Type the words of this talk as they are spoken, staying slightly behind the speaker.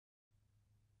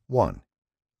1.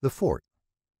 The Fort.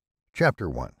 Chapter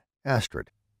 1. Astrid.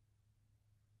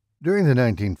 During the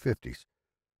 1950s,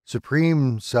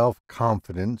 supreme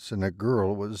self-confidence in a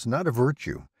girl was not a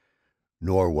virtue,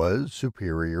 nor was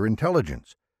superior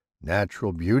intelligence,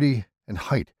 natural beauty, and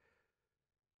height.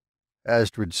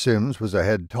 Astrid Sims was a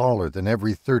head taller than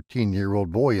every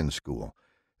 13-year-old boy in school,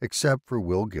 except for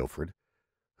Will Guilford,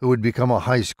 who would become a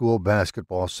high school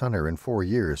basketball center in 4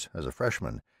 years as a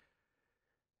freshman.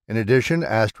 In addition,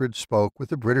 Astrid spoke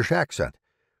with a British accent,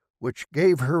 which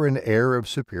gave her an air of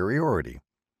superiority.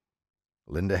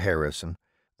 Linda Harrison,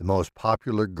 the most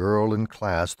popular girl in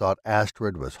class, thought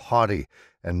Astrid was haughty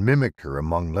and mimicked her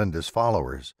among Linda's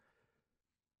followers.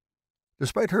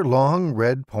 Despite her long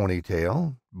red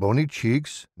ponytail, bony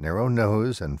cheeks, narrow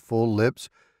nose, and full lips,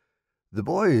 the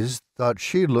boys thought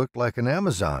she looked like an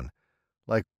Amazon,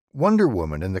 like Wonder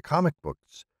Woman in the comic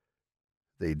books.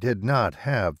 They did not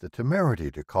have the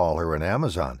temerity to call her an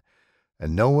Amazon,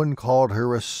 and no one called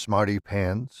her a smarty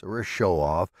pants or a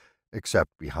show-off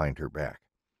except behind her back.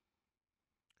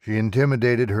 She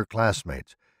intimidated her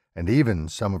classmates and even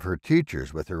some of her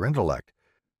teachers with her intellect.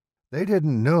 They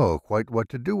didn't know quite what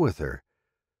to do with her.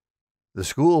 The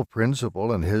school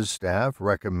principal and his staff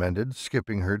recommended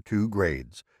skipping her 2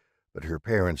 grades, but her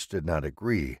parents did not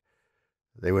agree.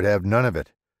 They would have none of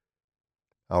it.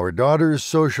 "Our daughter's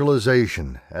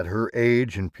socialization at her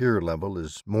age and peer level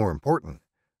is more important,"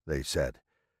 they said.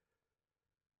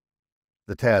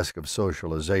 The task of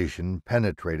socialization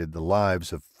penetrated the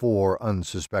lives of 4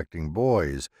 unsuspecting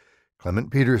boys: Clement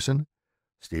Peterson,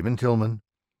 Stephen Tillman,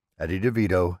 Eddie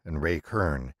DeVito, and Ray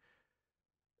Kern.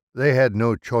 They had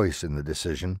no choice in the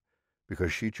decision,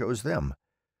 because she chose them.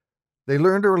 They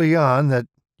learned early on that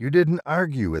you didn't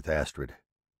argue with Astrid.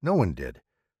 No one did,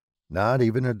 not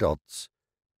even adults.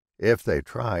 If they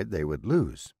tried, they would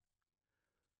lose.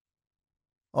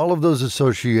 All of those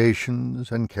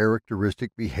associations and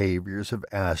characteristic behaviors of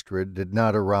Astrid did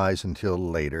not arise until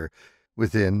later,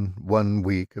 within 1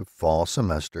 week of fall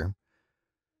semester.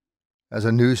 As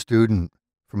a new student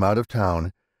from out of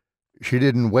town, she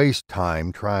didn't waste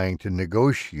time trying to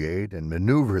negotiate and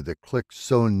maneuver the cliques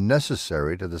so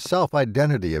necessary to the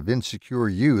self-identity of insecure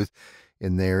youth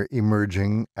in their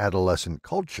emerging adolescent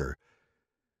culture.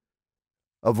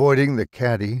 Avoiding the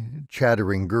catty,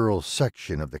 chattering girls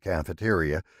section of the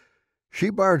cafeteria, she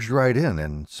barged right in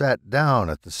and sat down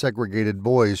at the segregated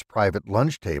boys' private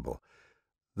lunch table,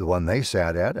 the one they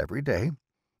sat at every day,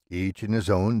 each in his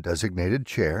own designated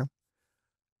chair.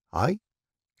 "Hi,"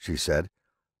 she said.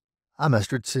 "I'm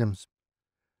Astrid Sims."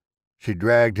 She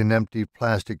dragged an empty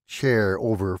plastic chair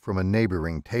over from a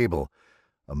neighboring table,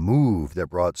 a move that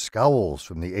brought scowls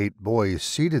from the 8 boys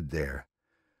seated there.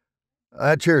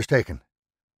 "That chair's taken,"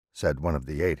 said one of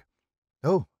the 8.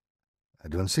 "Oh, I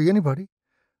don't see anybody.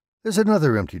 There's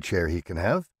another empty chair he can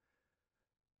have."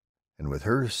 And with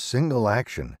her single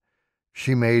action,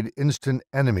 she made instant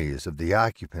enemies of the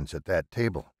occupants at that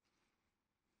table.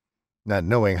 Not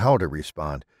knowing how to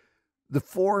respond, the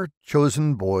 4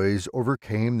 chosen boys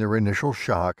overcame their initial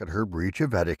shock at her breach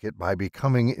of etiquette by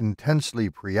becoming intensely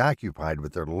preoccupied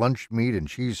with their lunch meat and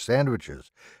cheese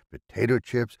sandwiches, potato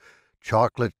chips,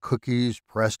 chocolate cookies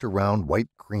pressed around white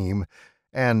cream,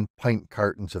 and pint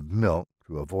cartons of milk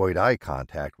to avoid eye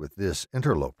contact with this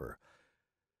interloper.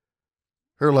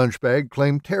 Her lunch bag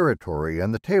claimed territory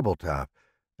on the tabletop,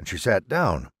 and she sat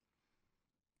down.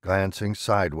 Glancing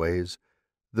sideways,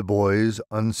 the boys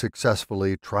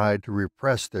unsuccessfully tried to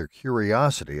repress their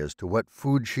curiosity as to what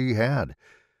food she had.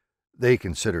 They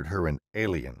considered her an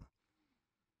alien.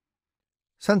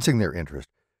 Sensing their interest,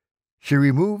 she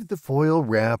removed the foil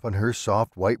wrap on her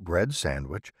soft white bread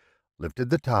sandwich,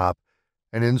 lifted the top,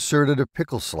 and inserted a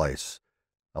pickle slice,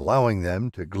 allowing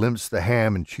them to glimpse the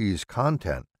ham and cheese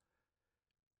content.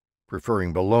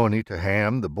 Preferring bologna to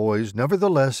ham, the boys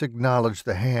nevertheless acknowledged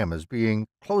the ham as being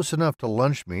close enough to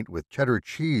lunch meat with cheddar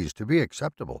cheese to be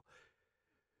acceptable.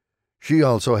 She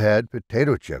also had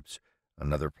potato chips,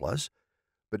 another plus,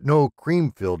 but no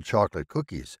cream-filled chocolate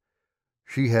cookies.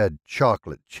 She had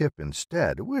chocolate chip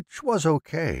instead, which was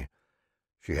okay.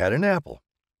 She had an apple,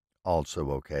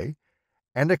 also okay,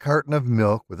 and a carton of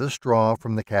milk with a straw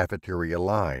from the cafeteria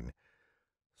line.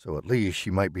 So at least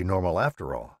she might be normal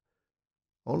after all.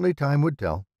 Only time would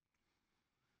tell.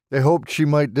 They hoped she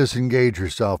might disengage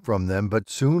herself from them, but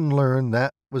soon learned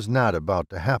that was not about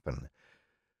to happen.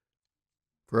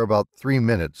 For about 3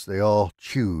 minutes they all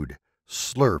chewed,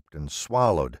 slurped, and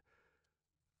swallowed.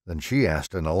 Then she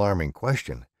asked an alarming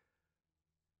question.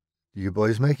 "Do you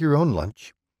boys make your own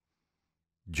lunch?"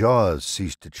 Jaws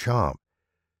ceased to chomp.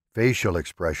 Facial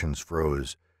expressions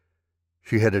froze.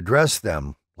 She had addressed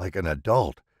them like an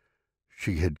adult.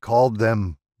 She had called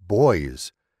them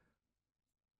boys.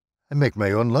 I make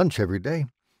my own lunch every day.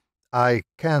 I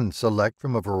can select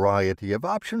from a variety of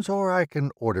options, or I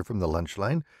can order from the lunch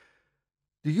line.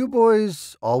 Do you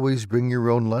boys always bring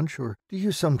your own lunch, or do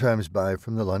you sometimes buy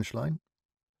from the lunch line?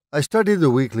 I study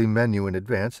the weekly menu in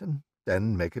advance and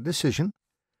then make a decision.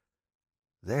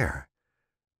 There.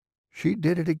 She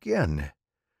did it again.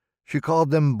 She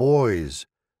called them boys,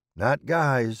 not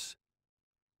guys.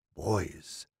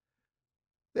 Boys.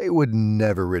 They would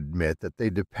never admit that they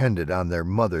depended on their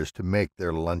mothers to make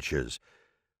their lunches.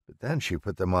 But then she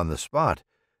put them on the spot,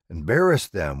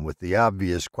 embarrassed them with the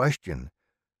obvious question,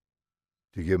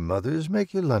 "Do your mothers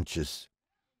make your lunches?"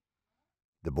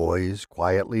 The boys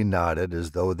quietly nodded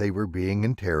as though they were being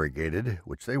interrogated,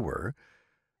 which they were,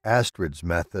 Astrid's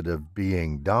method of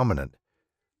being dominant.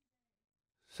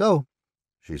 "So,"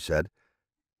 she said,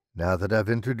 "now that I've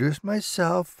introduced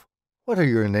myself, what are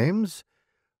your names?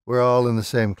 We're all in the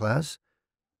same class."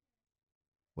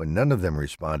 When none of them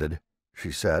responded,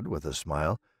 she said with a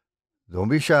smile, "Don't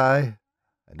be shy.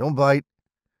 I don't bite."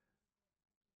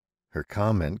 Her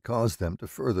comment caused them to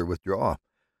further withdraw.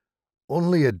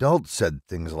 Only adults said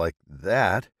things like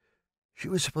that. She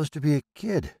was supposed to be a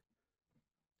kid.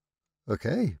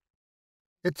 "Okay,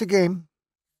 it's a game.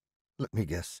 Let me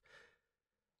guess.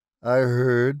 I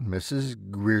heard Mrs.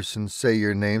 Grierson say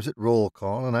your names at roll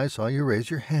call, and I saw you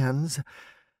raise your hands.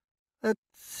 Let's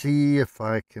see if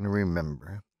I can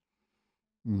remember.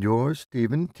 You're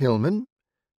Stephen Tillman.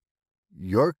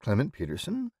 You're Clement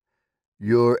Peterson.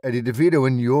 You're Eddie DeVito,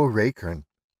 and you're Ray Kern."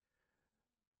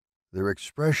 Their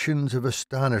expressions of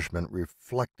astonishment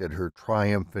reflected her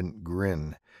triumphant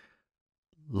grin.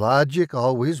 "Logic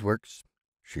always works,"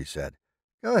 she said.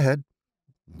 "Go ahead.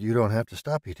 You don't have to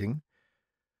stop eating."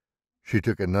 She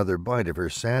took another bite of her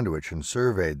sandwich and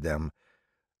surveyed them.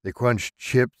 They crunched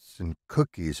chips and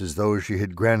cookies as though she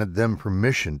had granted them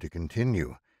permission to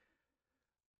continue.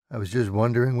 "I was just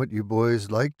wondering what you boys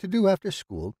like to do after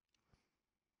school."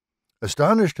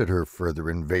 Astonished at her further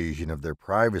invasion of their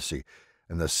privacy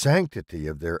and the sanctity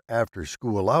of their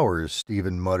after-school hours,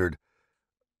 Stephen muttered,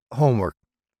 "Homework."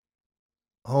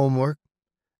 "Homework?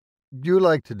 You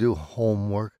like to do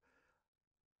homework?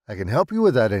 I can help you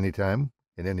with that any time,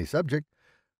 in any subject."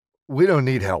 "We don't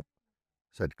need help,"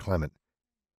 said Clement.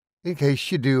 "In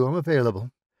case you do, I'm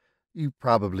available. You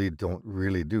probably don't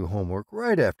really do homework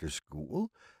right after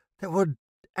school. That would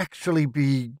actually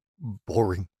be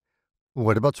boring.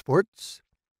 What about sports?"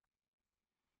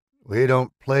 "We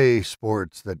don't play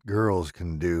sports that girls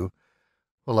can do."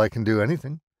 "Well, I can do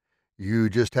anything. You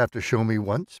just have to show me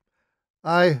once.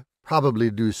 I probably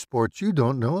do sports you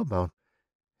don't know about.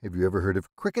 Have you ever heard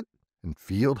of cricket and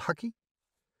field hockey?"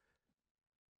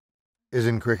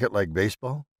 "Isn't cricket like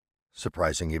baseball?"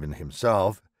 Surprising even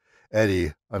himself,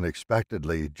 Eddie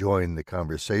unexpectedly joined the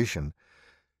conversation.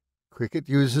 "Cricket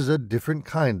uses a different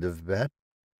kind of bat.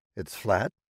 It's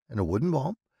flat and a wooden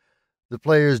ball. The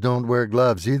players don't wear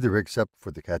gloves either, except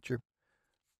for the catcher."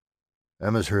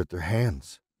 "Emma's hurt their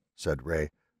hands," said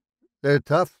Ray. "They're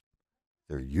tough.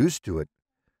 They're used to it."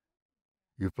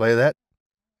 "You play that?"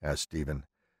 asked Stephen.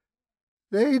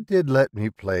 "They did let me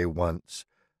play once.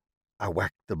 I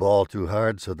whacked the ball too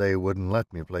hard, so they wouldn't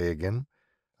let me play again.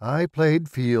 I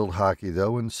played field hockey,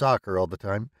 though, and soccer all the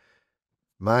time.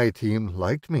 My team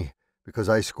liked me because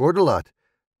I scored a lot,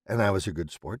 and I was a good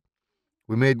sport.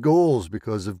 We made goals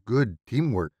because of good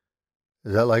teamwork."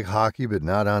 "Is that like hockey but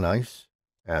not on ice?"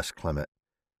 asked Clement.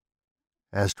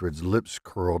 Astrid's lips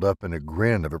curled up in a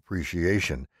grin of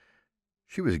appreciation.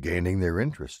 She was gaining their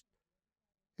interest.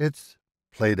 "It's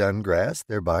played on grass,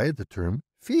 thereby the term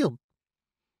field."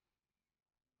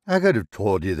 "I could have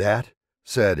told you that,"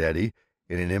 said Eddie,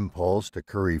 in an impulse to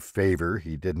curry favor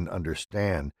he didn't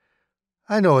understand.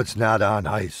 "I know it's not on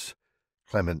ice."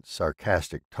 Clement's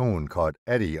sarcastic tone caught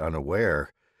Eddie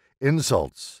unaware.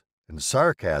 Insults and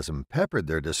sarcasm peppered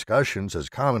their discussions as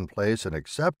commonplace and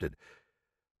accepted.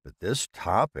 But this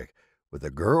topic, with a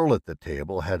girl at the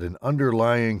table, had an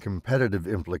underlying competitive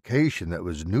implication that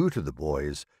was new to the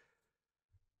boys.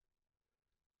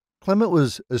 Clement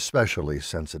was especially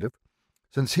sensitive,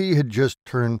 since he had just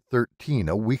turned 13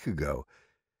 a week ago.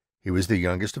 He was the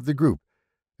youngest of the group,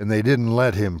 and they didn't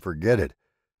let him forget it.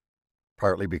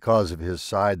 Partly because of his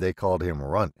side, they called him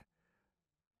Runt.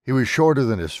 He was shorter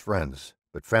than his friends,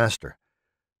 but faster.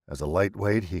 As a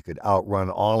lightweight, he could outrun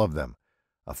all of them,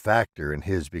 a factor in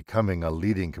his becoming a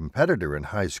leading competitor in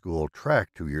high school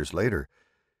track 2 years later.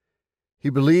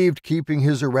 He believed keeping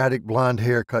his erratic blonde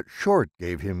hair cut short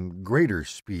gave him greater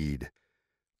speed,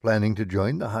 planning to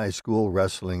join the high school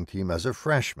wrestling team as a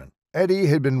freshman. Eddie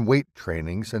had been weight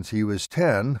training since he was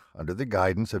 10 under the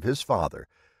guidance of his father,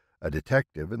 a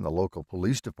detective in the local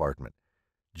police department.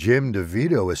 Jim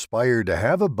DeVito aspired to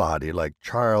have a body like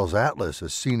Charles Atlas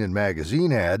as seen in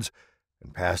magazine ads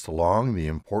and passed along the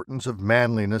importance of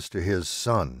manliness to his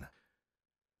son.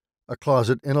 A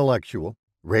closet intellectual,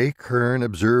 Ray Kern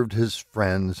observed his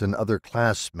friends and other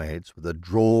classmates with a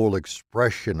droll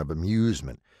expression of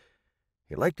amusement.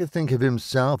 He liked to think of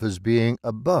himself as being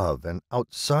above and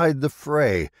outside the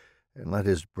fray, and let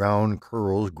his brown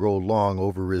curls grow long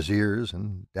over his ears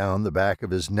and down the back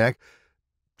of his neck,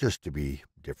 just to be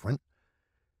different.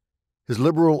 His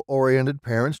liberal-oriented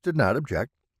parents did not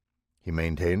object. He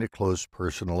maintained a close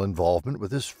personal involvement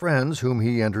with his friends, whom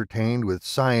he entertained with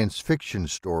science fiction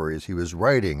stories he was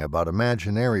writing about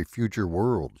imaginary future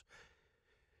worlds.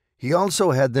 He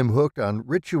also had them hooked on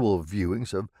ritual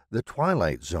viewings of The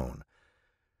Twilight Zone.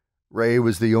 Ray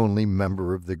was the only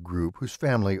member of the group whose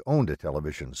family owned a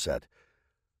television set.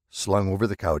 Slung over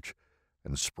the couch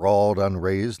and sprawled on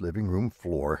Ray's living room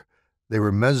floor, they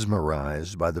were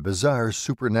mesmerized by the bizarre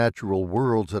supernatural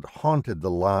worlds that haunted the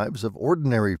lives of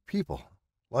ordinary people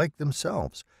like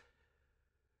themselves.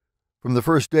 From the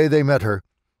first day they met her,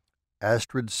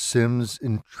 Astrid Sims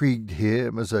intrigued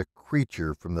him as a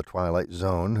creature from the Twilight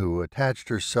Zone who attached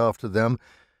herself to them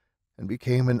and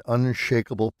became an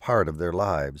unshakable part of their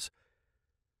lives.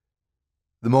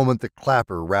 The moment the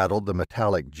clapper rattled the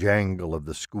metallic jangle of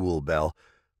the school bell,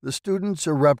 the students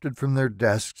erupted from their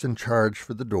desks and charged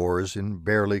for the doors in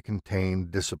barely contained,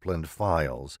 disciplined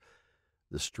files.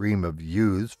 The stream of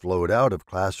youths flowed out of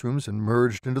classrooms and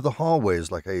merged into the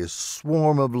hallways like a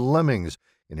swarm of lemmings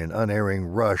in an unerring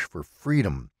rush for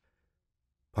freedom.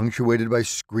 Punctuated by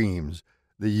screams,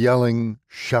 the yelling,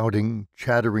 shouting,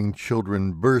 chattering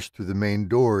children burst through the main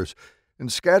doors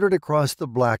and scattered across the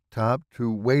blacktop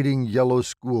to waiting yellow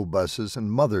school buses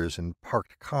and mothers in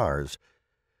parked cars.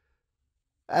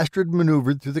 Astrid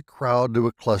maneuvered through the crowd to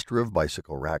a cluster of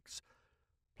bicycle racks.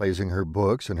 Placing her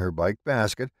books in her bike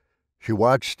basket, she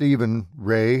watched Stephen,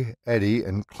 Ray, Eddie,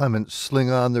 and Clement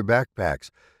sling on their backpacks,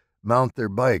 mount their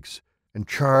bikes, and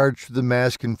charge through the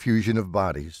mass confusion of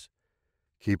bodies.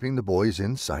 Keeping the boys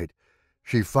in sight,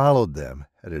 she followed them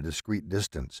at a discreet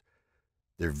distance.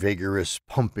 Their vigorous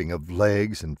pumping of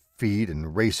legs and feet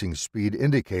and racing speed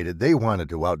indicated they wanted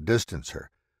to outdistance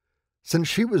her. Since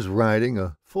she was riding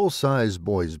a full-size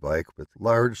boy's bike with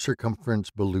large circumference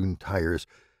balloon tires,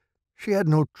 she had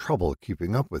no trouble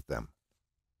keeping up with them.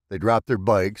 They dropped their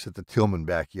bikes at the Tillman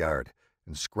backyard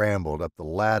and scrambled up the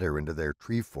ladder into their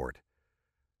tree fort.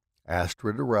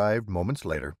 Astrid arrived moments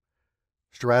later.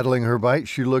 Straddling her bike,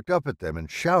 she looked up at them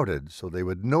and shouted so they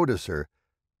would notice her.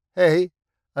 "Hey,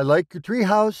 I like your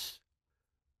treehouse."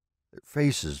 Their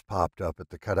faces popped up at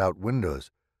the cutout windows.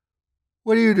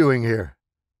 "What are you doing here?"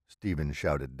 Stephen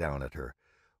shouted down at her.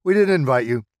 "We didn't invite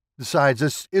you. Besides,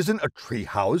 this isn't a tree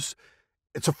house.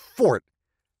 It's a fort."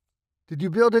 "Did you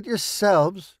build it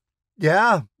yourselves?"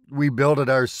 "Yeah, we built it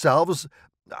ourselves.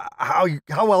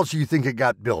 How else do you think it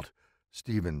got built?"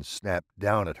 Stephen snapped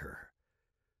down at her.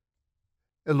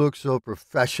 "It looks so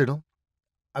professional.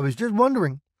 I was just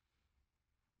wondering."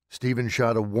 Stephen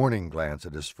shot a warning glance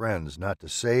at his friends not to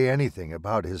say anything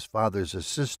about his father's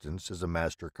assistance as a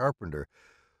master carpenter.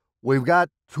 "We've got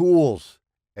tools,"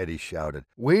 Eddie shouted.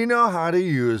 "We know how to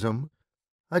use them."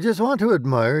 "I just want to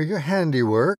admire your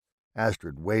handiwork."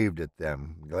 Astrid waved at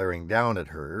them, glaring down at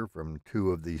her from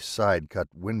two of the side-cut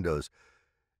windows.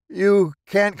 "You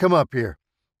can't come up here.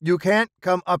 You can't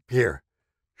come up here,"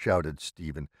 shouted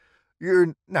Stephen.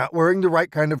 "You're not wearing the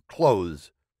right kind of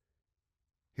clothes."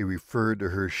 He referred to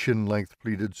her shin-length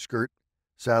pleated skirt,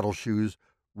 saddle shoes,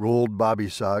 rolled bobby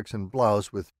socks, and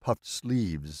blouse with puffed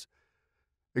sleeves.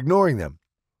 Ignoring them,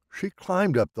 she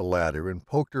climbed up the ladder and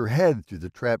poked her head through the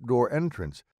trapdoor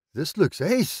entrance. "This looks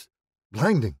ace!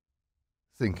 Blinding!"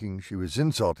 Thinking she was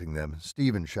insulting them,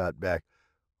 Stephen shot back.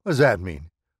 "What does that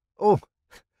mean?" "Oh,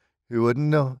 you wouldn't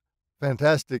know.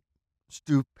 Fantastic.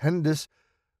 Stupendous.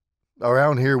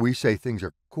 Around here we say things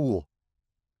are cool."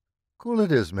 "Cool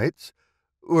it is, mates."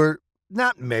 "We're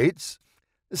not mates.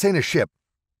 This ain't a ship."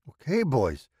 "Okay,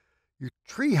 boys, your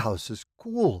treehouse is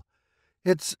cool."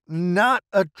 "It's not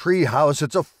a treehouse,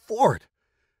 it's a fort."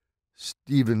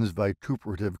 Stephen's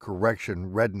vituperative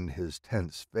correction reddened his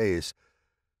tense face.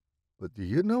 "But do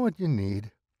you know what you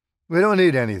need?" "We don't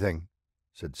need anything,"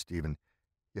 said Stephen.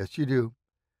 "Yes, you do.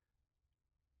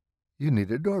 You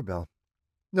need a doorbell."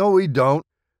 "No, we don't.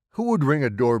 Who would ring a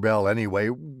doorbell anyway?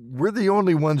 We're the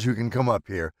only ones who can come up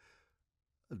here."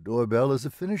 "A doorbell is a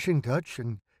finishing touch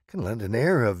and can lend an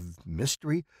air of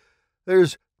mystery."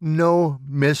 "There's no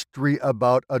mystery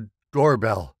about a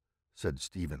doorbell," said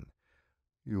Stephen.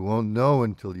 You won't know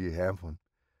until you have one.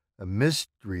 A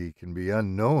mystery can be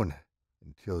unknown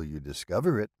until you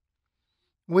discover it.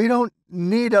 We don't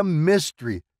need a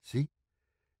mystery. See?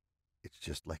 It's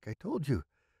just like I told you.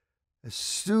 As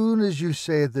soon as you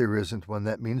say there isn't one,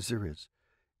 that means there is.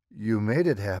 You made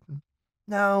it happen.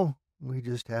 Now we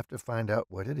just have to find out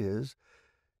what it is.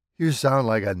 You sound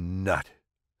like a nut,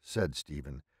 said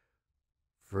Stephen.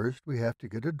 First we have to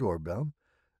get a doorbell.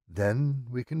 Then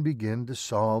we can begin to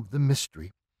solve the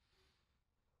mystery.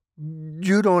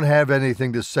 You don't have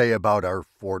anything to say about our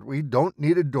fort. We don't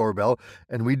need a doorbell,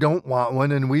 and we don't want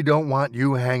one, and we don't want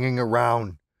you hanging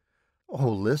around. Oh,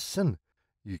 listen,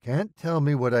 you can't tell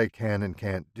me what I can and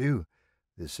can't do.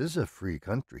 This is a free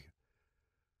country.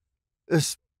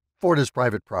 This fort is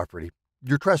private property.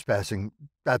 You're trespassing.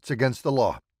 That's against the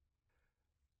law.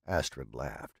 Astrid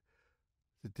laughed.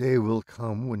 The day will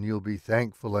come when you'll be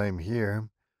thankful I'm here.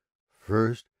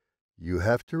 First, you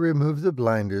have to remove the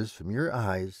blinders from your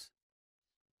eyes.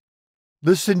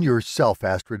 Listen yourself,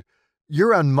 Astrid.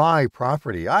 You're on my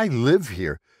property. I live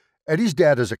here. Eddie's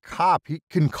dad is a cop. He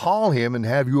can call him and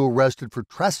have you arrested for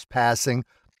trespassing.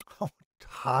 Oh,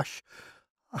 Tosh,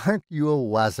 aren't you a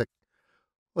wazzock?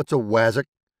 What's a wazzock?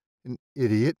 An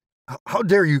idiot? How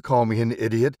dare you call me an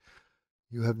idiot?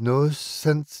 You have no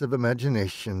sense of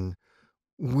imagination.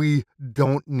 We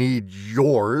don't need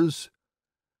yours.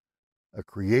 A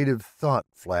creative thought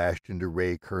flashed into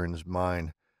Ray Kern's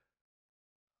mind.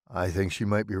 I think she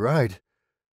might be right.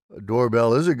 A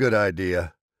doorbell is a good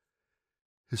idea.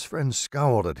 His friend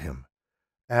scowled at him.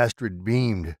 Astrid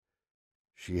beamed.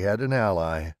 She had an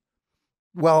ally.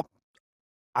 Well,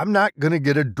 I'm not going to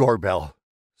get a doorbell,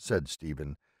 said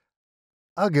Stephen.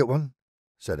 I'll get one,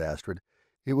 said Astrid.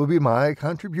 It will be my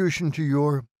contribution to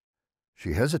your...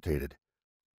 She hesitated.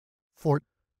 Fort.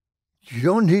 You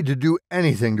don't need to do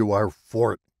anything to our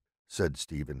fort, said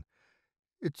Stephen.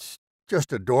 It's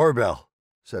just a doorbell,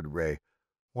 said Ray.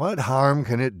 What harm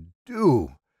can it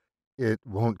do? It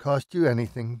won't cost you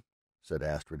anything, said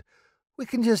Astrid. We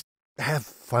can just have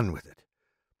fun with it.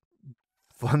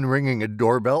 Fun ringing a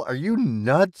doorbell? Are you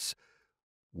nuts?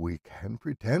 We can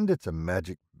pretend it's a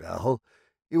magic bell.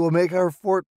 It will make our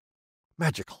fort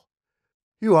magical.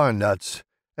 You are nuts,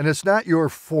 and it's not your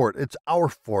fort, it's our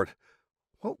fort.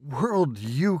 What world do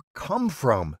you come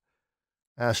from?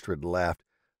 Astrid laughed.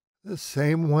 The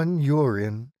same one you're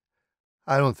in.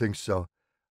 I don't think so.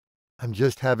 I'm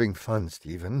just having fun,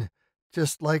 Stephen,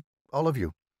 just like all of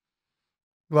you.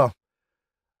 Well,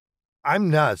 I'm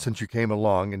not since you came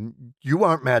along, and you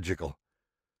aren't magical.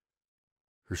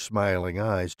 Her smiling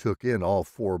eyes took in all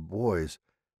four boys.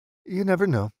 You never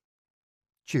know.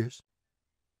 Cheers.